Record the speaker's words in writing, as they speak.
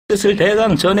뜻을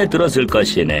대강 전해 들었을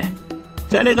것이네.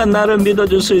 자네가 나를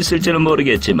믿어줄 수 있을지는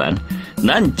모르겠지만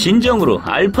난 진정으로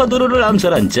알파도르를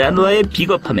암살한 자누아의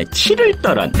비겁함에 치를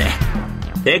떨었네.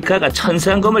 데카가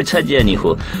천상검을 차지한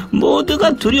이후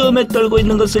모두가 두려움에 떨고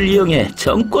있는 것을 이용해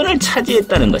정권을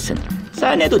차지했다는 것은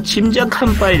싸네도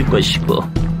짐작한 바일 것이고,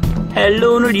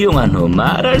 헬로운을 이용한 후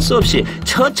말할 수 없이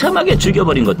처참하게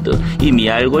죽여버린 것도 이미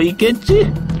알고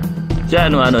있겠지?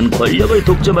 자누아는 권력을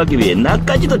독점하기 위해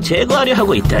나까지도 제거하려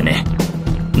하고 있다네.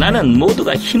 나는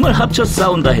모두가 힘을 합쳐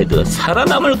싸운다 해도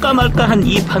살아남을까 말까 한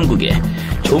이 판국에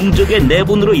종족의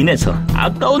내분으로 인해서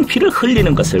아까운 피를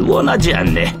흘리는 것을 원하지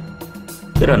않네.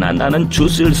 그러나 나는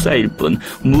주술사일 뿐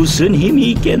무슨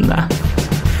힘이 있겠나.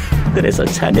 그래서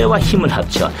자네와 힘을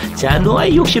합쳐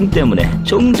자누아의 욕심 때문에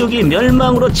종족이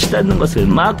멸망으로 치닫는 것을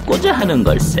막고자 하는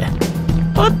걸세.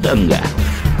 어떤가?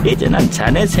 이제 난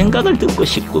자네 생각을 듣고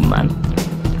싶구만.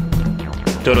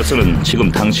 저로서는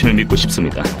지금 당신을 믿고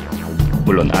싶습니다.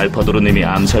 물론 알파도르님이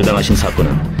암살당하신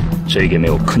사건은 저에게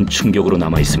매우 큰 충격으로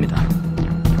남아있습니다.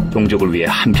 종족을 위해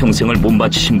한평생을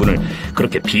몸바치신 분을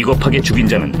그렇게 비겁하게 죽인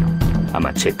자는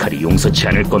아마 제 칼이 용서치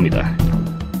않을 겁니다.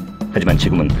 하지만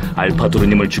지금은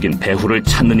알파도르님을 죽인 배후를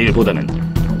찾는 일보다는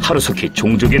하루속히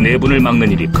종족의 내분을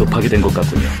막는 일이 급하게 된 것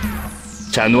같군요.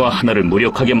 자누아 하나를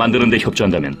무력하게 만드는 데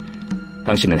협조한다면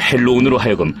당신은 헬로운으로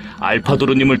하여금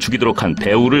알파도르님을 죽이도록 한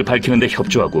배후를 밝히는 데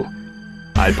협조하고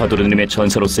알파도르님의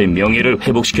전사로서의 명예를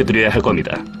회복시켜드려야 할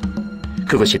겁니다.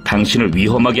 그것이 당신을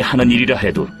위험하게 하는 일이라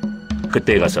해도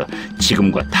그때에 가서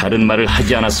지금과 다른 말을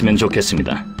하지 않았으면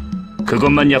좋겠습니다.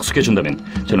 그것만 약속해준다면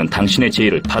저는 당신의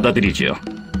제의를 받아들이지요.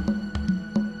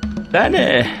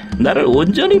 자네, 나를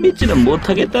온전히 믿지는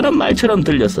못하겠다는 말처럼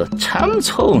들려서 참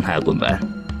서운하구만.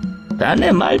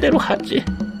 자네 말대로 하지.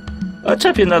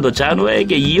 어차피 나도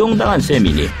자누아에게 이용당한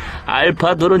셈이니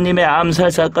알파도르님의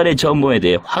암살 사건의 전모에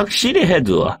대해 확실히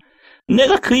해두어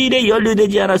내가 그 일에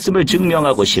연루되지 않았음을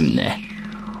증명하고 싶네.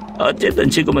 어쨌든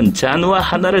지금은 자누아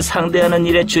하나를 상대하는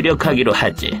일에 주력하기로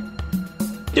하지.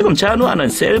 지금 자누아는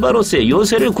셀바로스의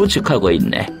요새를 구축하고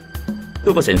있네.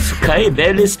 그곳엔 스카이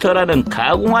벨리스터라는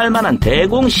가공할 만한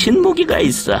대공 신무기가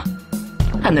있어.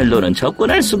 하늘로는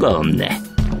접근할 수가 없네.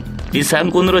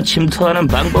 지상군으로 침투하는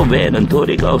방법 외에는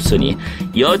도리가 없으니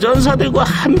여전사들과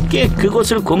함께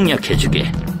그곳을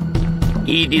공략해주게.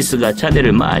 이디스가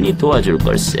자네를 많이 도와줄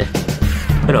걸세.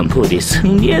 그럼 부디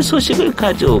승리의 소식을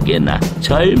가져오게나,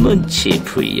 젊은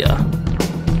치프여.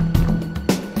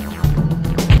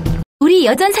 우리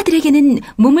여전사들에게는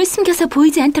몸을 숨겨서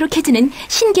보이지 않도록 해주는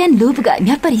신기한 로브가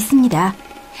몇 벌 있습니다.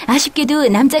 아쉽게도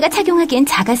남자가 착용하기엔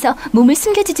작아서 몸을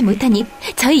숨겨주지 못하니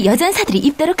저희 여전사들이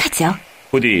입도록 하죠.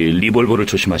 부디 리볼버를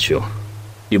조심하시오.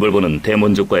 리볼버는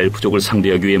데몬족과 엘프족을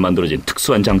상대하기 위해 만들어진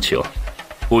특수한 장치요.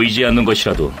 보이지 않는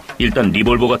것이라도 일단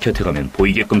리볼버가 곁에 가면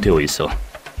보이게끔 되어 있어.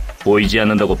 보이지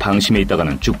않는다고 방심해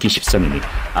있다가는 죽기 십상이니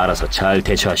알아서 잘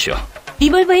대처하시오.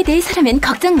 리볼버에 대해서라면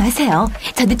걱정 마세요.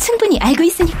 저도 충분히 알고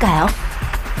있으니까요.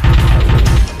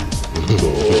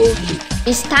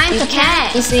 It's time to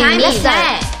catch. It's time to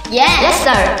catch. Yeah. Yes,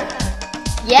 sir.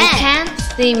 Yeah. You can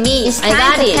see me. It's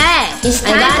time to catch. It's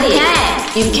time to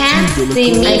catch. You can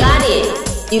see me. I got it.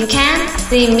 You can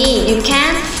see me. You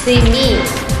can see me.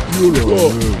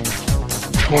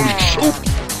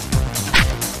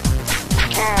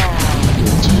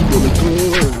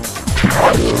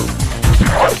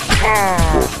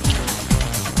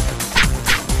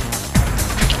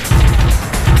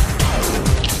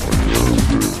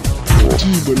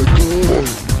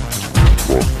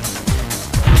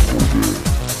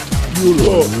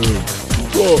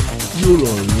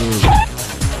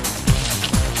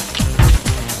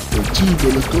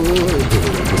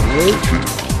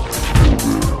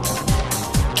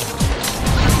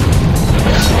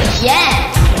 Yeah.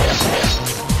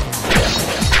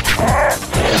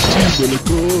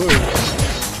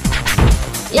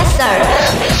 Yes,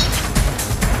 sir.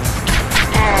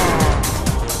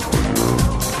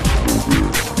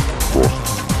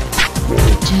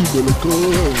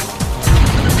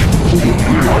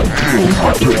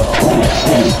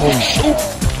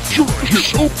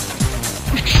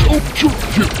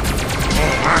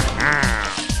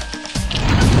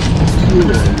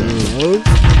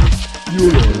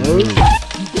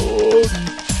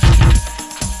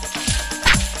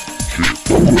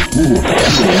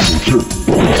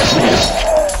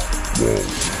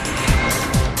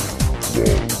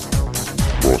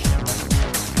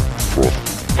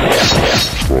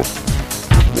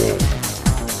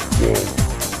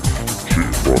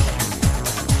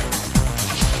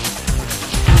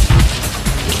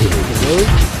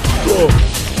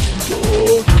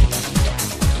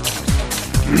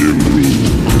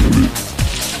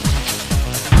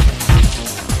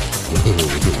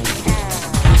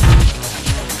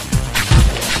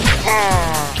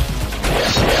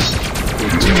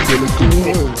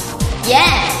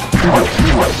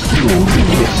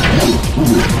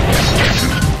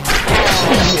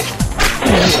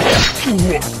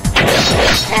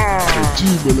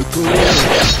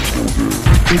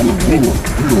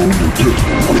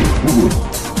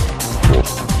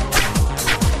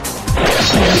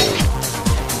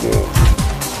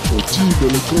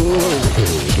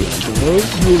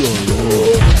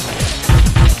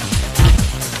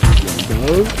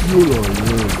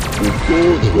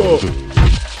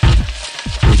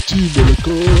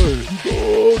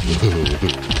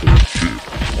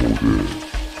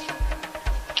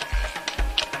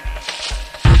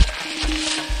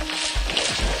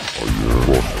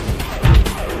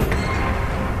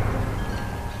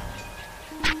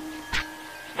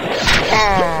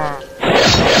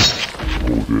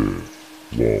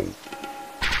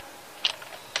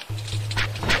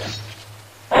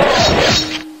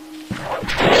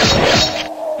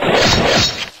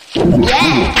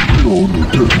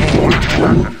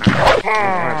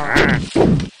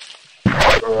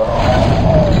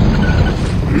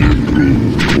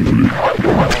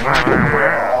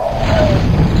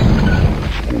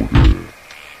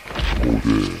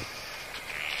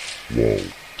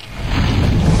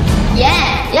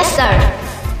 Yes, sir.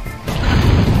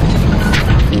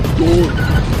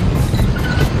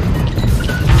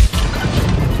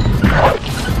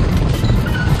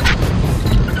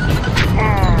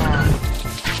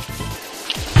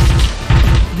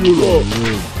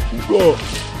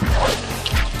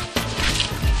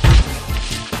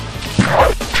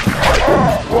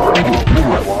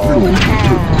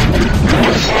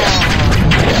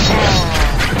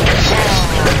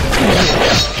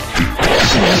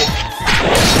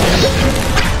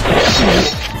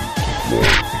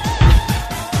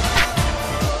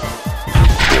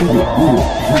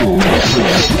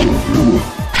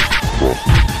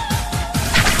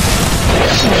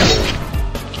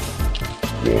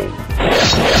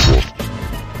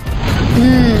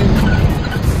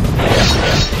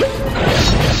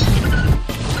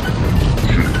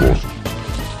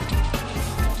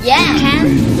 Yeah, you can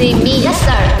see me. Yes,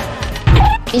 sir.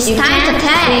 It's time to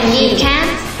attack. You can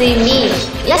see me.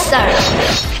 Yes, sir.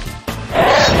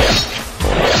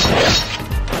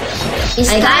 It's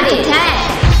time to attack.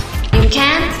 You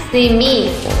can't see me.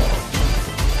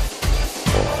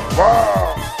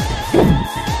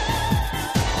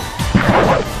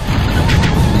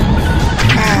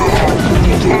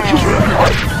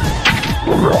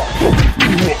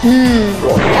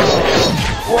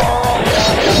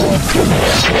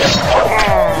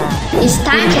 It's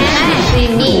time to attack. See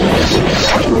me.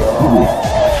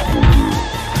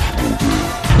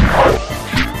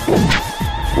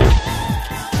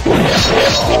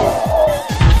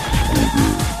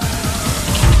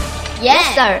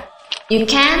 Yes, sir. You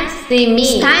can't see me.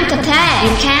 It's time to attack.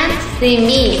 You can't see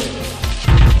me.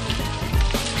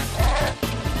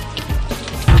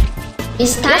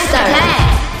 It's time to attack.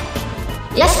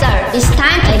 Yes, sir. It's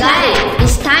time to attack.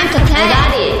 It's time to attack. I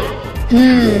got it.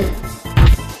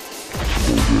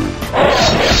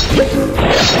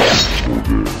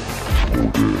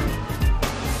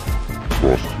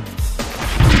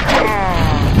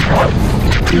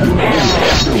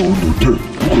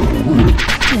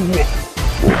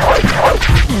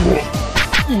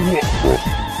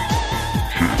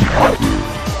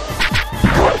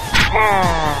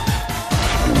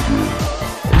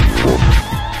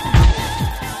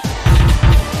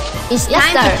 It's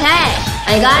time to attack.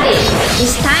 I got it.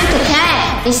 It's time to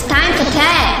attack. It's time to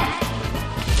attack.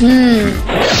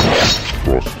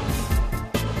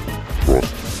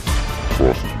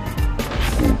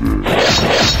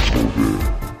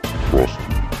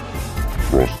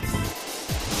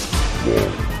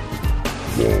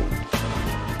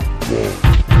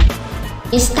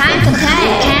 It's time to attack.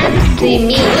 You can't see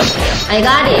me. I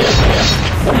got it.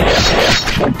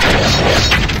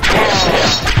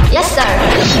 Yes, sir.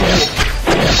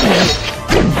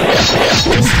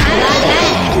 It's time to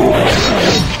attack.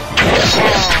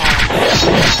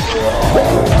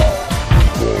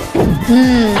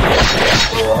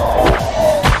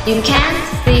 You can't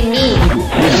see me.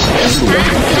 It's time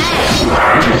to attack.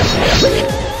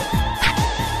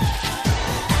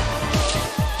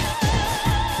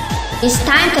 It's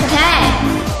time to attack.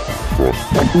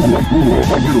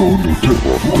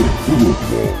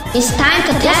 It's time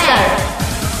to attack. Yes, sir.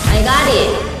 I got it.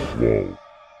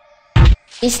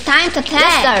 It's time to attack.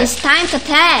 Yes, sir. It's time to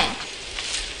attack.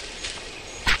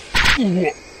 I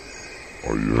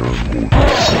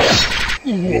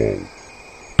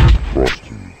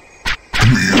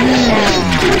am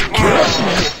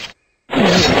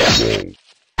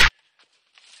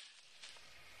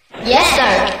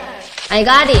I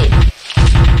got it.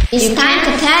 It's time to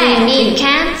attack. See me. You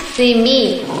can't see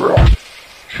me.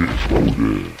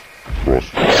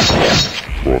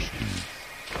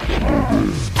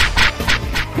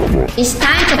 It's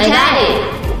time to attack. I got it.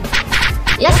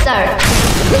 Yes, sir.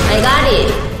 I got it.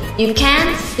 You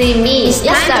can't see me. It's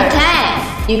yes, time sir. To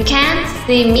attack. You can't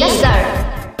see me. Yes, sir.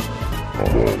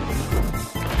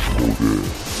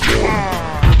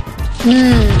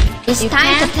 It's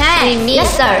time to attack. See me.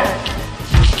 Yes, sir.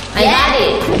 I got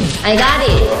it. I got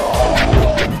it.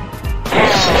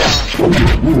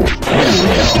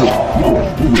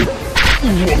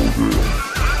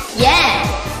 Yeah.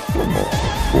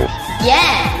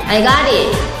 Yeah. I got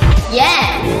it.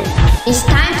 Yeah. It's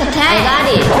time to attack. I got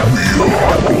it.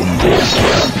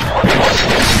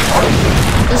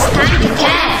 It's time to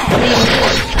attack.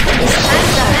 It's time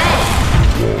to attack.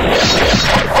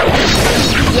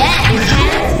 Yeah, you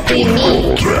can't see me.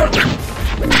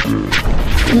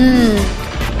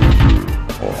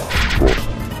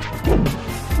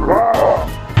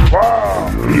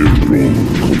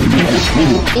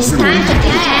 It's time to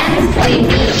attack. See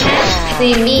me. Can't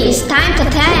see me. It's time to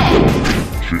attack.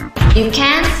 You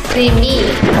can't see me.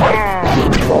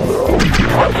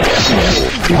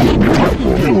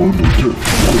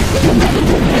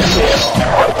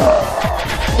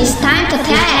 It's time to attack.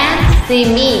 You can't see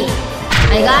me.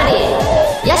 I got it.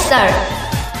 Yes, sir.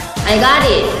 I got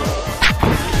it.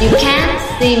 You can't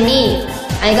see me.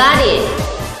 I got it.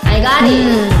 I got it.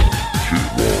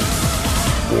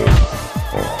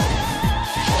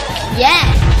 Yeah.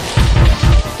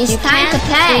 It's time to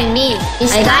attack me.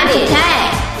 It's time to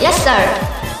attack. Yes, sir.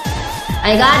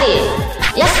 I got it.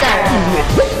 Yes, sir.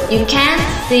 You can't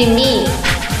see me.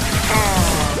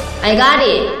 I got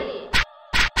it.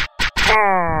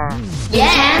 You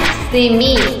can't see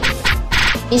me.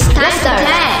 It's time to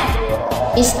attack.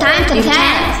 It's time to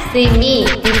attack. See me.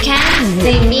 You can't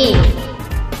see me.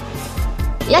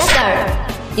 Yes, sir.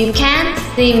 You can't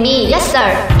see me. Yes,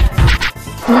 sir.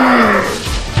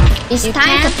 It's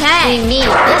time to attack. See me.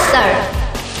 Yes, sir.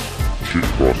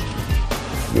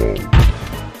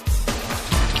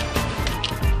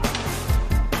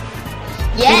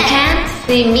 Yeah. You can't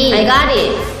see me. I got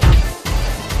it.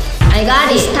 I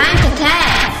got it. It's time to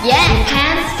attack. Yeah. You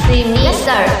can't see me. Yes,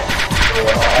 sir.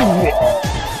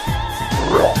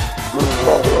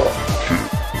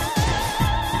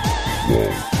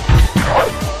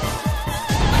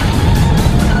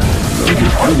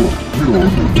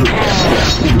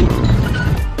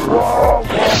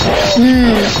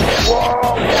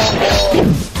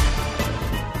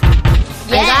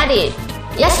 I got it.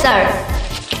 Yes, sir.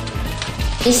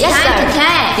 It's yes, time to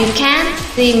attack. You can't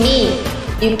see me.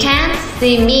 You can't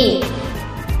see me.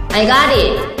 I got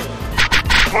it.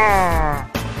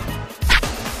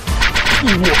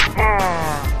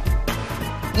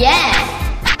 Yeah.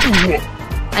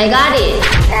 I got it.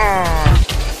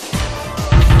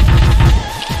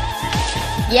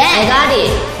 Yeah. I got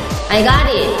it. I got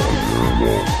it.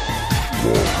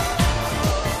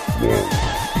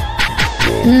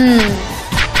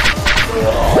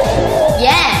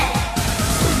 Yeah.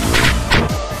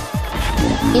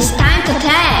 It's time to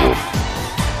attack.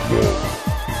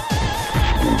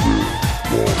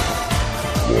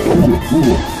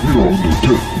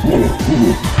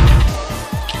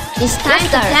 It's time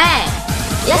to attack.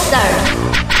 Yes, sir.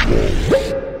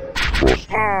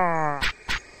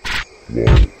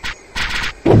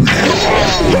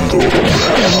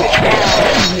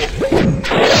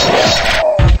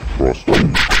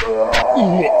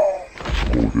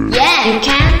 Yeah, you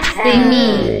can't see me.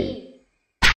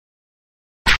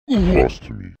 Trust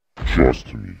me. Trust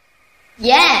me.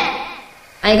 Yeah,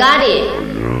 I got it.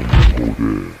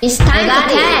 It's time to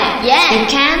attack. Yeah, you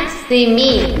can't see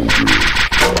me.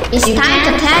 It's time to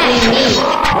attack me.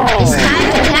 It's time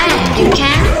to attack. You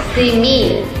can't see me.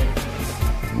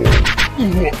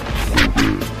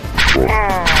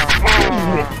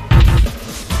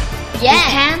 Yeah,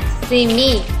 you can't see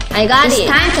me. I got it. It's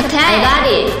time to attack. I got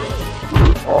it.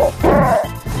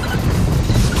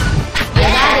 I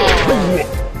got it.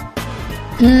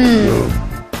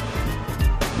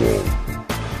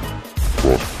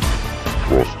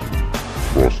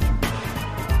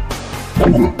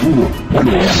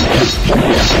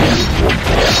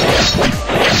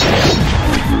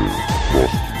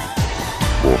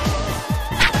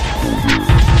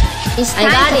 It's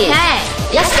time to attack.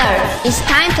 Yes, sir. It's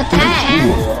time to attack.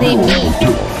 See me.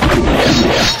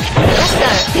 Yes,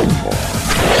 sir.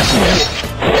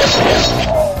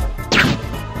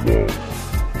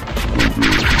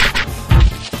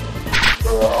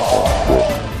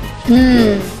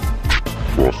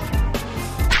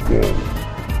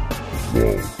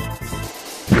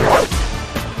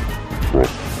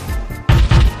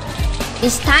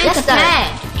 It's time to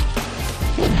attack.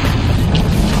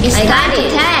 It's time to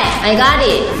attack. I got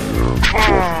it.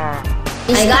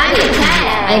 I got it.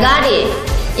 I got it.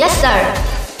 Yes, sir.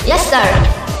 Yes, sir.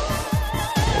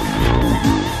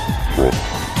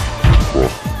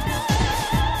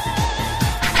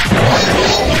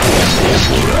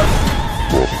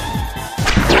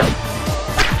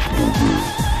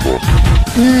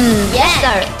 Yes,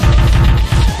 sir.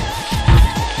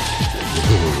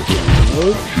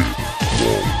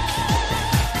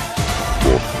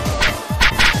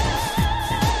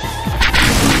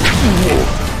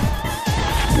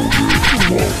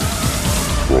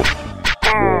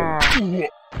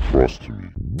 Trust me.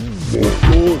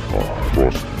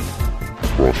 Trust me.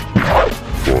 Trust me.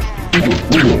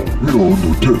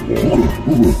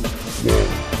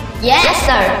 Yes,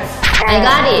 sir. I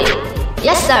got it.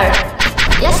 Yes, sir.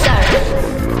 Yes, sir.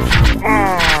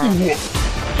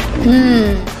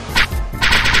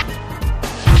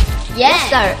 Yes,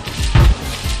 sir.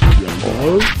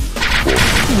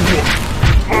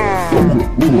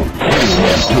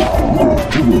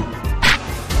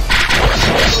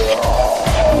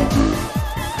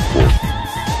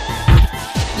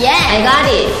 Yeah, I got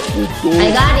it. I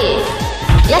got it.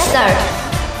 Yes, sir.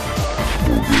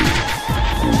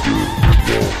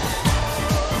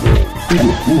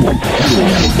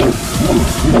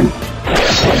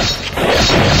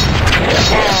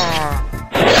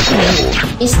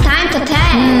 It's time to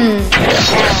attack.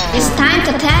 It's time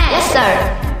to attack. Yes, sir.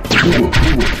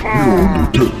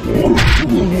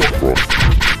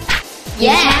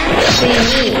 Yeah, see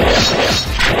me.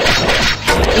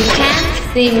 You can't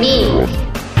see me.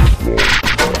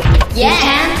 Yeah, you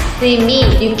can't see me.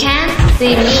 You can't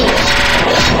see me.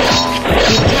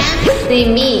 You can't see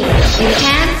me. You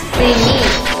can't see me.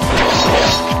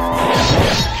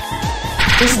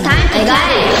 It's time to got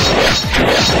it.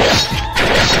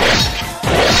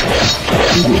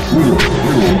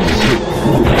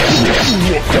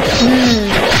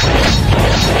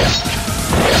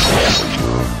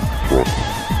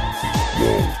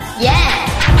 Yeah.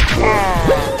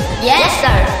 Yes,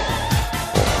 sir.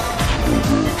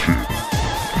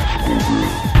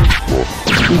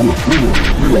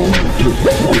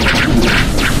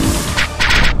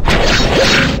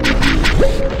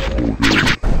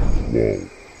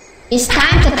 It's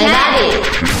time to attack.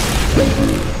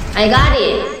 I got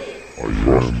it. I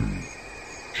am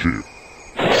Chip.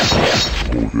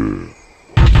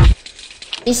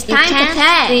 It's time to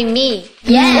attack. See me.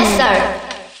 Yes, sir.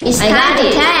 It's time to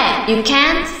attack. You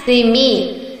can't see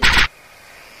me.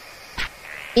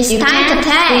 It's time to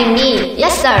attack. See me.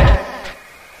 Yes, sir.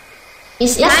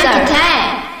 It's time to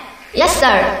attack. Yes,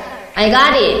 sir. I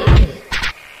got it.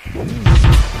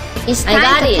 It's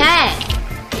time to attack.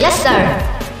 Yes, sir.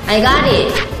 I got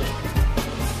it.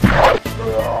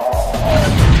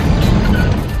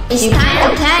 It's time to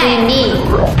attack. See me.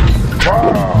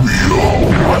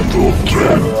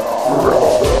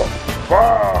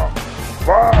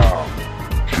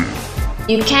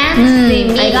 You can't see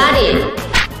me. I got it.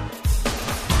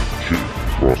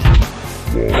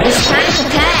 It's time to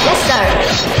attack. Yes, sir.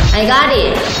 I got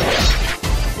it.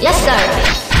 Yes, sir.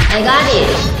 I got it.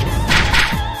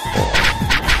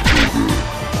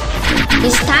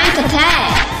 It's time to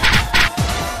attack.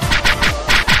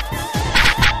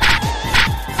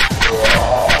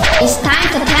 It's time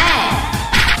to attack.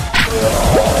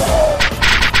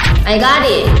 I got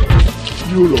it.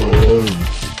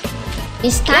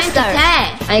 It's time to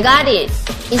attack. I got it.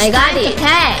 It's time to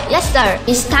attack. Yes, sir.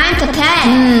 It's time to attack.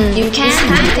 You can't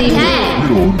see me.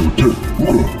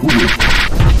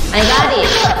 I got it.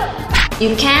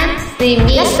 You can't see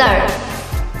me. Yes, sir.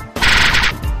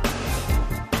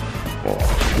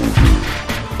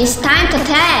 It's time to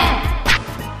attack.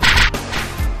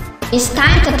 It's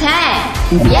time to attack.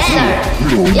 Yes, sir.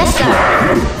 Yes, sir.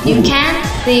 You can't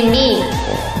see me.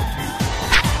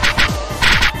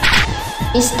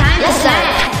 It's time to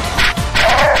attack.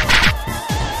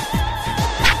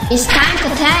 It's time to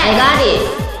attack. I got it.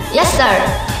 Yes, sir.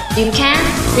 You can't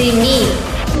see me.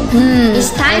 It's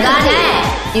time to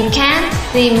attack. You can't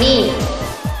see me.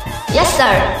 Yes,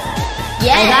 sir.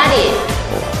 Yeah. I got it.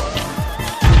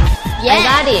 Yeah. I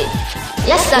got it.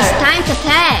 Yes, sir. It's time to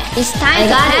attack. It's time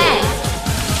to attack.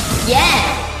 Yeah.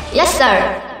 Yes,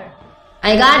 sir.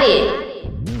 I got it.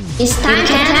 It's time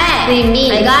to attack. See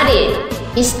me. I got it.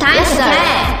 It's time to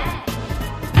attack.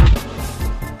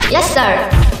 Yes, sir.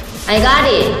 I got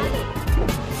it.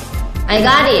 I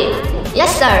got it.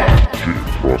 Yes, sir.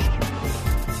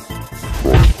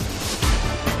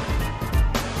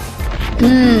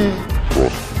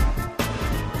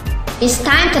 It's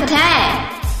time to attack.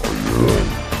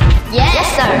 Yes,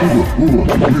 sir.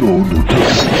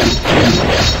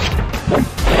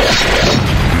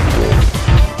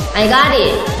 I got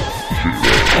it.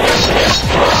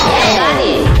 I got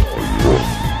it.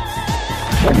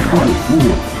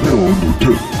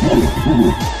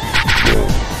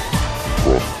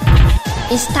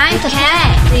 It's time to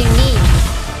tag. See me.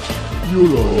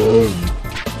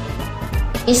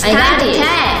 It's time to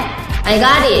tag. I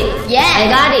got it. Yeah, I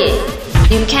got it.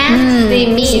 You can't see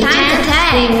me. It's time to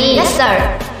tag. See me. Yes, sir.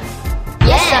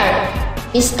 Yes, sir.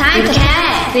 It's time to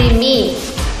tag. See me.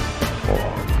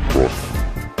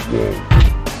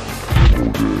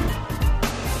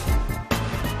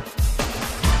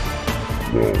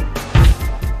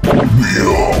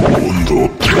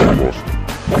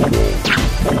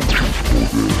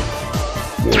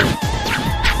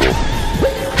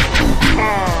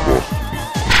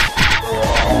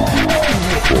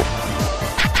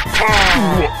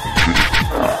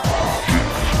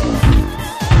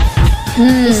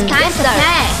 It's time to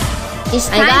tag. It's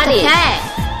time to tag.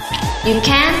 You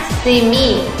can't see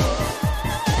me.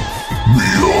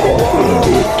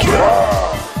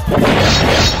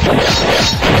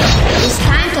 It's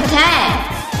time to tag.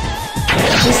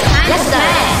 It's time to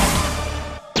tag.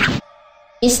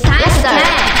 It's time to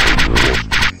tag.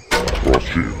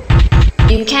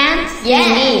 You can't see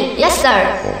me. Yes, sir.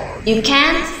 You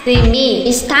can't see me.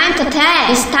 It's time to tag.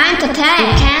 It's time to tag.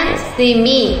 You can't see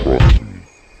me.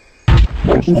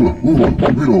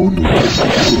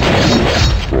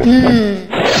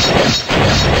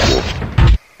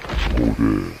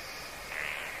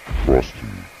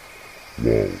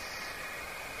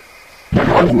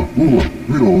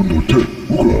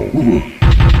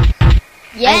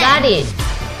 Yeah. I got it.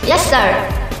 Yes, sir.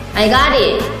 I got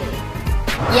it.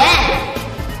 Yeah.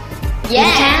 Yeah.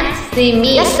 You can't see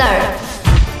me. Yes, sir.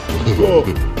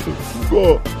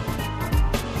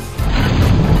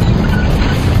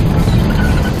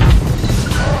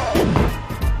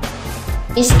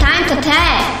 It's time to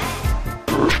tag.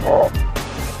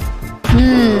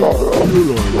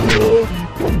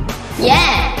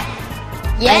 Yeah.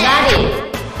 Yeah. I got it.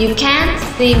 You can't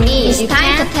see me. It's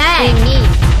time to tag. See me.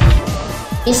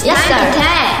 It's yes, time to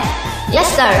tag. Yes,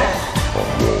 sir.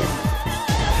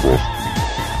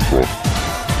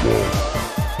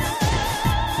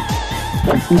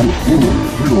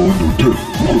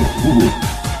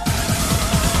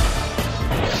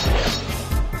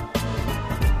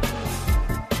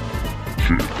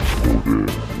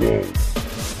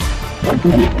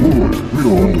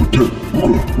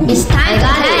 It's time to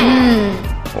tag.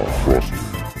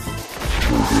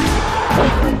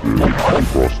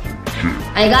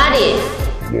 I got it.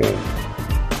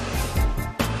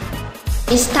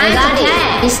 It's time to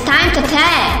tag. It's time to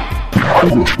tag.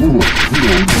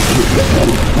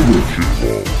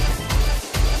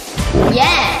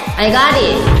 Yeah, I got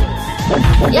it.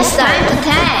 Yes, sir. Time to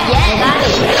tag. Yeah, I got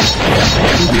it.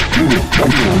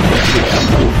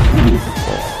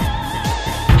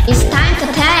 It's time to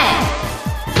tag.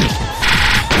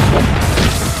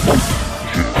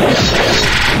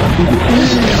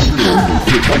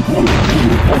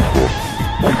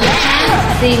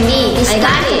 Yeah, see me. It's I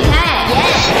got it. Tag.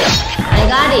 Yeah, I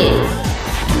got it.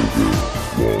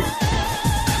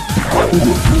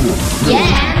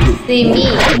 Yeah, see me.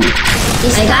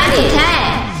 It's I got it.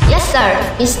 Tag. Yes, sir.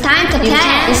 It's time to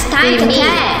tag. It's time to tag.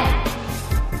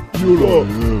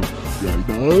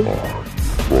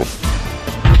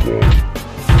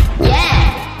 Yeah.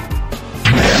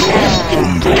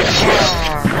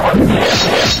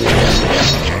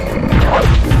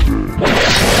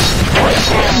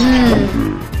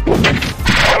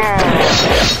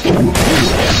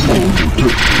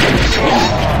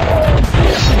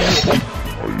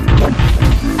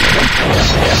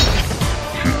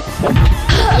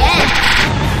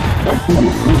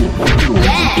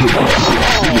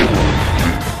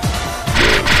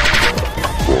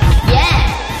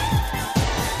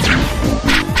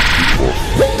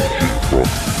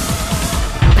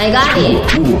 I got it.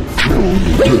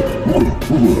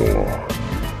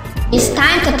 It's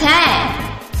time to tag.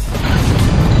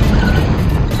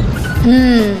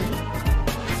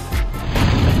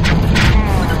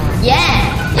 Yeah.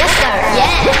 Yes, sir.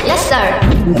 Yeah. Yes, sir.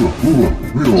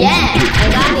 Yeah. I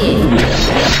got it.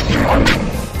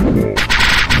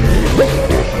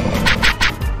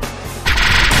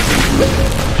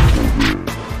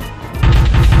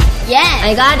 Yeah.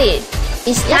 I got it.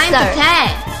 It's time to tag.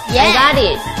 Yeah. I got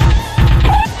it.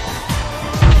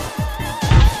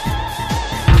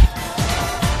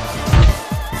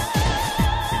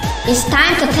 It's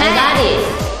time to tag. I got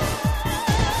it.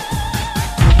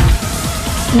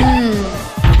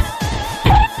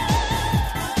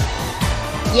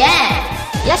 Yeah.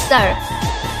 Yes, sir.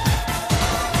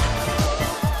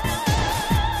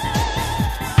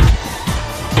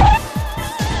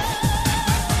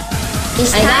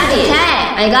 It's time to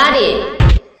attack. I got it.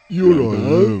 Here I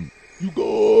am. You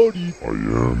got it. I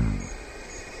am.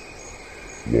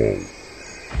 Wow.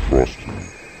 Trust me.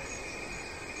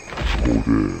 Go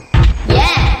there.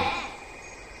 Yeah.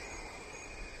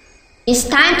 It's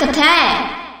time to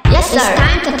attack. Yes, sir. It's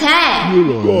time to attack. Here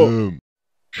I am.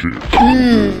 Chip.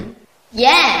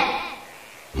 Yeah.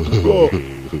 You got it.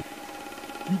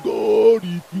 You got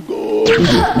it.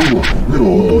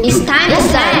 It's time to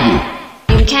attack.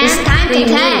 You can't. It's time to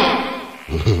attack.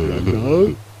 Right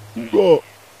now. You got.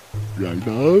 Right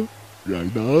now.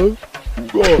 Right now. You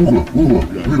got.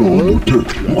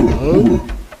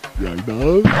 Right now.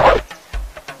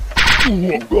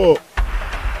 You got.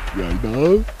 Right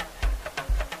now.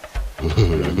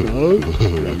 Right now.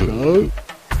 Right now.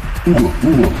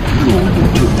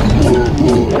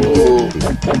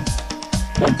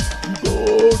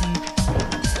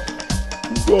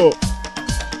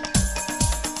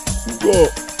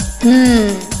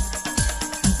 Yeah.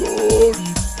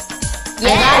 I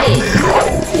got it.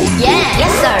 Yeah.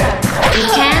 Yes, sir. You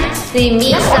can't see me.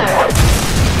 Yes, sir.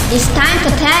 It's time to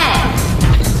attack.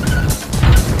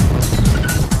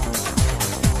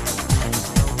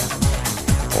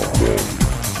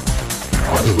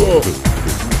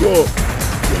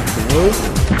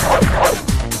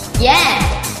 Yeah.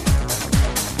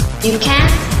 You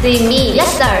can't see me.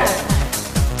 Yes, sir.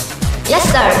 Yes,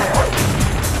 sir.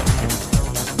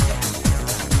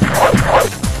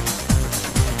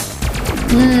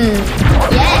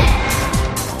 Yeah.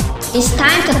 It's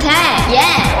time to attack.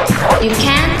 Yeah. You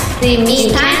can't see me.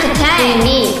 It's time to attack. See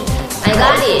me. I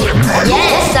got it. Yeah.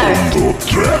 Yes, sir.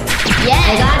 Yeah.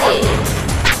 I got it.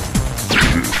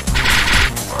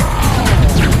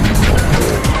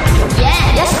 Yeah.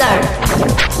 Yes, sir.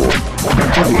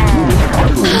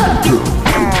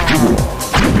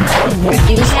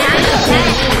 You can't attack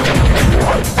me.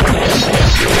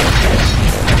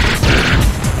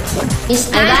 It's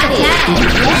time to attack.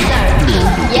 Yes, sir.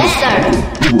 Yes, sir.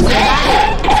 Yeah.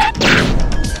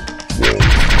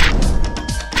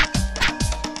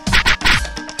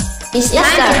 It's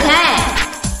time to attack.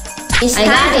 It's time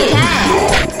to attack.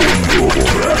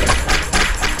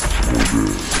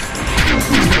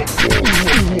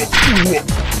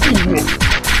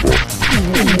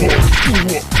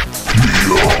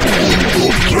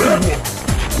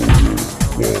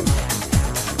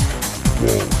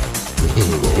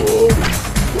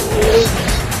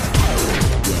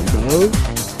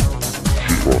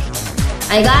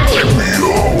 I got it.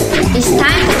 It's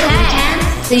time to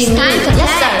attack. It's time to attack.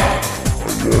 Yes, sir.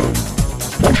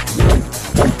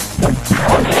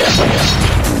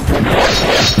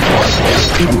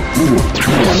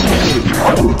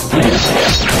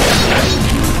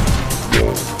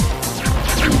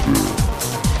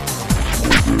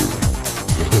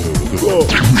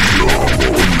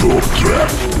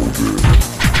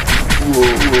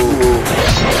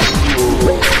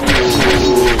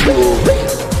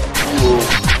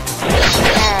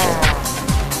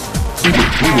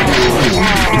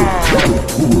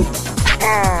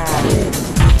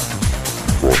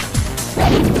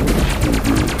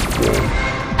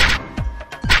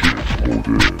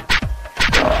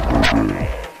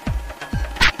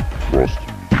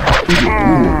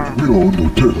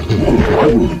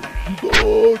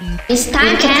 It's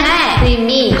time to attack. See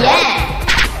me. Yeah.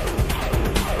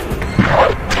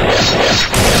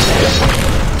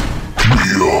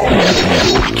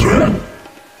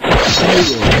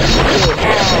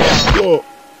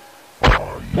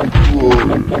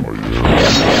 Trust me.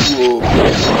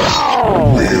 Wow. Go there. Go there.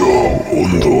 I am there.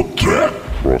 Go there.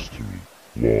 Trust me.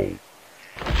 Wow.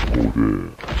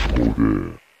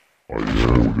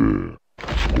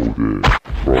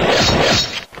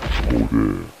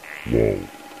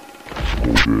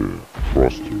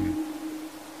 Trust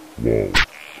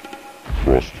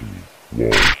me. Wow.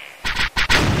 Go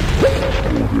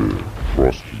there.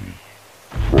 Trust me.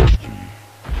 Trust me.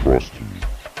 Trust me.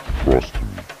 Trust me.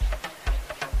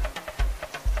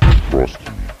 Trust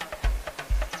me.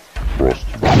 Trust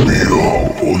me. We are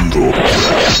on the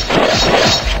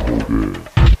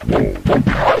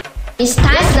It's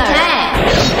time to attack.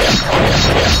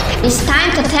 It's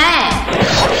time to attack.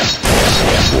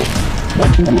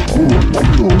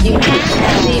 You can't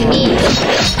see me.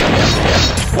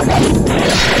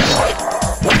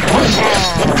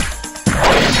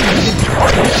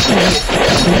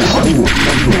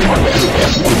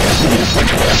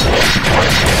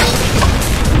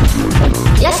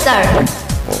 Yes, sir.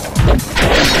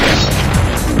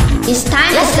 It's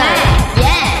time to attack.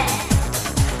 Yeah.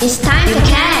 It's time to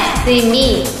tell. See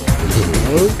me.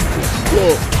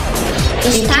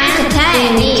 It's time to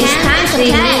tell. It's time to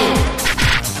tell.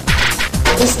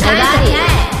 It's time to tell.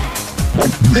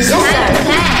 It's time to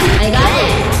tell. I got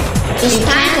it. It's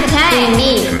time to tell. See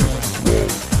me.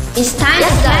 It's time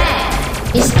to tell.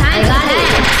 It's time to tell.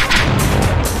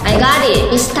 I got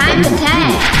it. It's time to tell.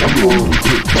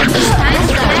 It's time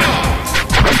to tell.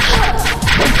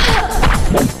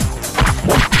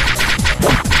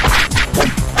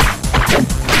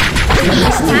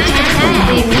 It's time to tell.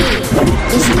 See me.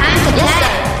 It's time to tell.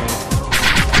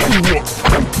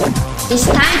 It's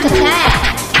time to tell.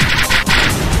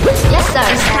 Yes, sir.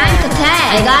 It's time to tell.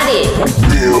 I got it.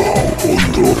 Now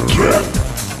under attack.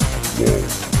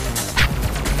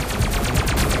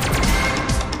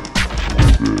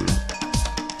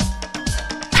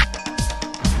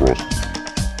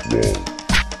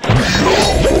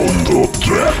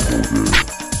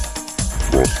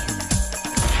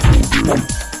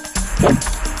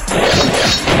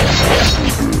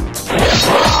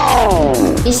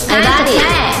 It's time to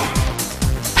tell.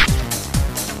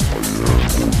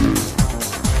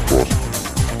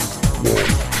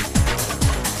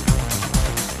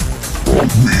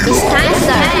 It's time,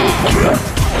 sir.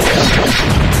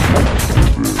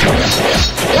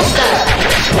 Yes, sir.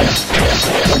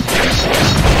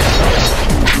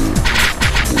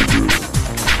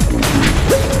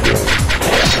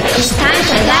 It's time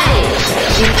to got it.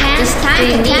 You can. It's time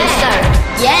to tell, sir.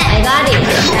 Yeah, I got it.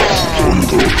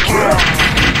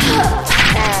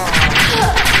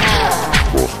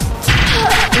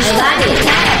 I got it.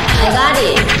 I got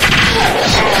it.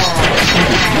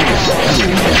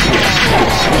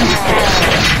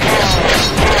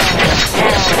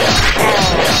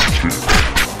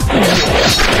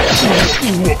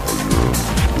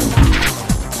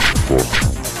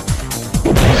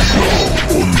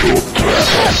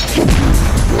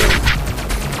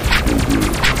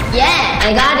 Yeah,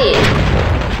 I got it.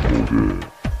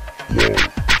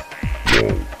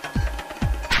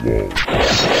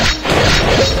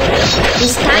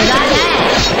 It's time to tell.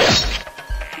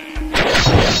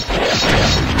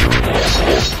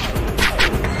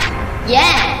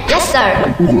 Yeah, yes, sir.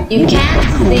 You can't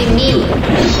see me.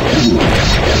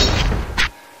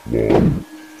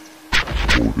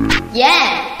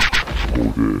 Yeah.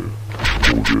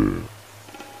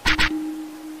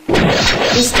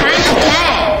 It's time to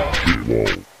tell.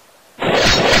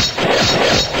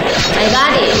 I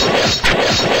got it.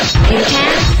 You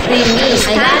can't see me. I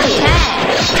got it.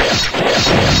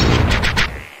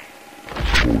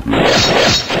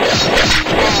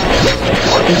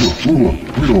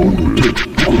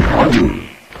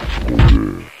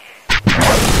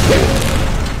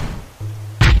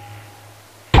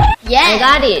 Yeah, I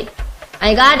got it.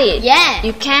 I got it. Yeah,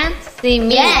 you can't see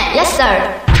me. Yeah. Yes,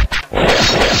 sir.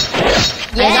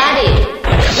 Yeah. I got it.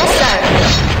 Yes, sir.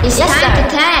 It's yes, time sir. To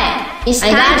tell. It's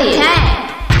I time to it. Tell.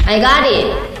 I got it.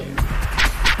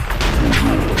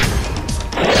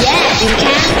 Yeah, you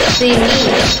can't see me.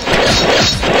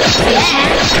 You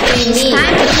can't see me. It's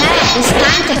time to tell. It's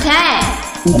time to tell.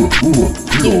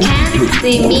 You can't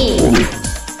see me.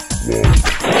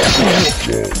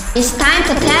 It's time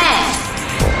to tell.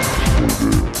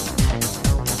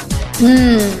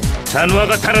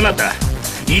 잔화가 달아났다.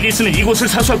 이리스는 이곳을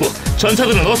사수하고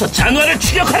전사들은 어서 잔화를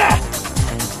추격하라.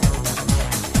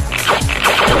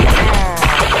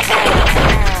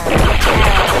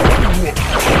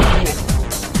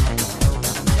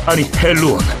 아니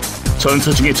헬루온,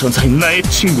 전사 중에 전사인 나의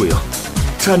친구요.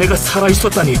 자네가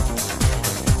살아있었다니.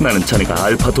 나는 자네가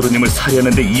알파도르님을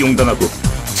살해하는데 이용당하고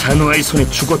잔화의 손에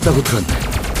죽었다고 들었네.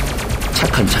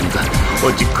 착한 자네가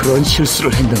어찌 그런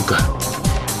실수를 했는가.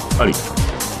 아니,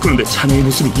 그런데 자네의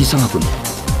모습이 이상하군.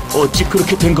 어찌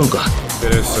그렇게 된 건가?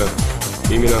 그랬어.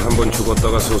 이미 난 한 번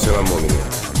죽었다가 소생한 몸이네.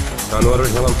 단화를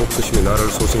향한 복수심이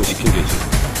나를 소생시킨 게지.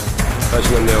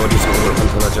 다시는 내 어리석음을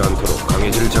한탄하지 않도록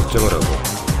강해질 작정을 하고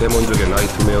데몬족의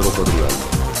나이트메어로 거듭난다.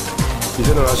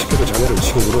 이제는 아쉽게도 자네를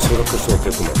친구로 생각할 수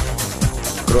없겠구만.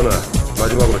 그러나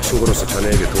마지막으로 친구로서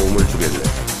자네에게 도움을 주겠네.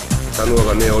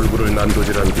 단화가 내 얼굴을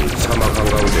난도질한 뒤 사막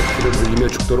한가운데 피를 흘리며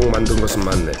죽도록 만든 것은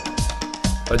맞네.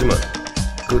 하지만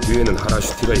그 뒤에는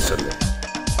하라슈티가 있었네.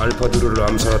 알파두르를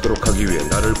암살하도록 하기 위해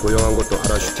나를 고용한 것도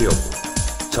하라슈티였고,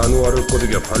 자누아를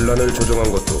꼬드겨 반란을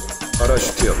조종한 것도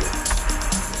하라슈티였네.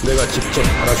 내가 직접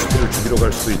하라슈티를 죽이러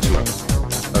갈 수도 있지만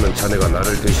나는 자네가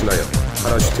나를 대신하여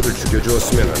하라슈티를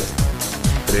죽여주었으면 하네.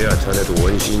 그래야 자네도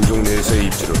원시 인종 내에서의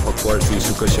입지를 확보할 수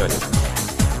있을 것이 아닌가.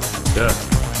 자,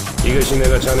 이것이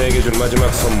내가 자네에게 준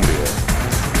마지막 선물이네.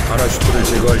 하라슈티를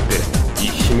제거할 때 이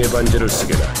힘의 반지를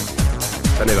쓰게라.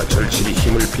 자네가 절실히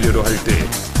힘을 필요로 할 때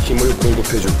힘을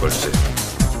공급해 줄 걸세.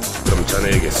 그럼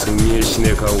자네에게 승리의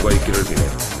신의 가호가 있기를 비네.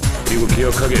 그리고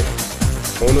기억하게,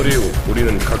 오늘 이후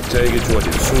우리는 각자에게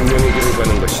주어진 숙명의 길을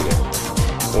가는 것이네.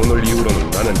 오늘 이후로는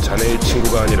나는 자네의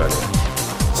친구가 아니라네.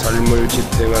 삶을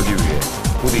지탱하기 위해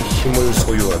부디 힘을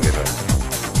소유하게다.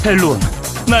 헬로원,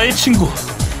 나의 친구.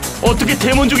 어떻게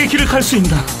데몬족의 길을 갈 수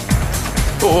있나?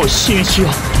 오, 신이시여,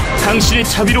 당신의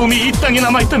자비로움이 이 땅에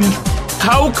남아있다면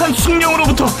가혹한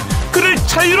숙명으로부터 그를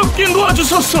자유롭게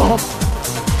놓아주소서.